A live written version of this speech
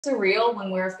surreal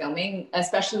when we were filming,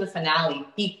 especially the finale,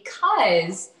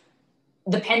 because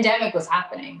the pandemic was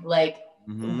happening. Like,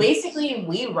 basically,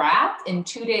 we wrapped, and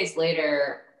 2 days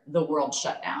later, the world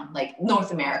shut down. Like,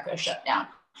 North America shut down.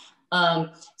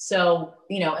 So,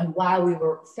 and while we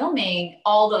were filming,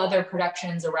 all the other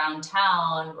productions around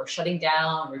town were shutting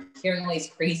down. We're hearing all these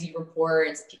crazy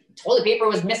reports. Toilet paper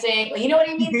was missing. You know what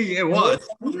I mean? It was.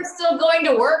 We were still going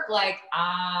to work. Like,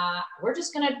 we're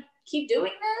just gonna keep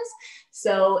doing this.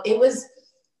 So it was,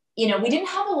 we didn't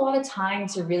have a lot of time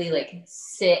to really like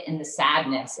sit in the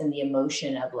sadness and the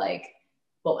emotion of like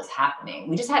what was happening.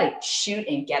 We just had to shoot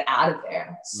and get out of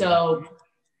there. So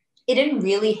it didn't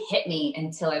really hit me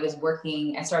until I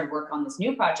started work on this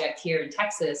new project here in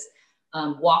Texas,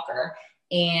 Walker.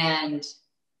 And,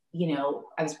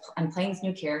 I'm playing this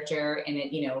new character, and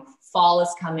it, fall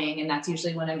is coming. And that's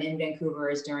usually when I'm in Vancouver,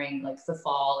 is during like the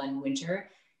fall and winter.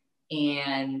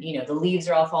 And, the leaves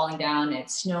are all falling down, and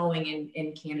it's snowing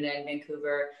in Canada and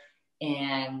Vancouver.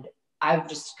 And I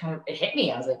just it hit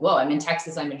me. I was like, whoa, I'm in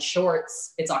Texas. I'm in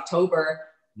shorts. It's October.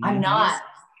 I'm not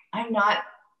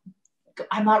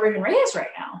Raven Reyes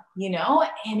right now,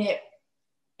 and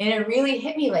it really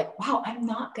hit me like, wow, I'm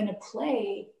not going to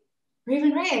play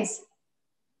Raven Reyes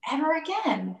ever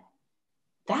again.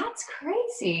 That's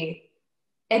crazy.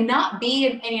 And not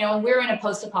be, we're in a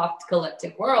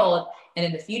post-apocalyptic world and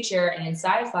in the future and in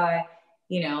sci-fi,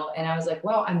 and I was like,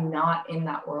 well, I'm not in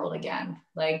that world again.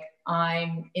 Like,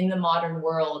 I'm in the modern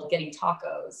world getting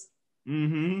tacos.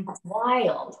 That's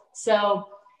wild. So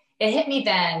it hit me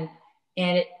then.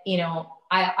 And,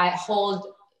 I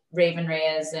hold Raven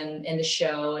Reyes and the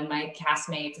show and my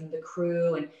castmates and the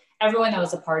crew and everyone that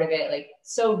was a part of it, like,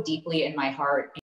 so deeply in my heart.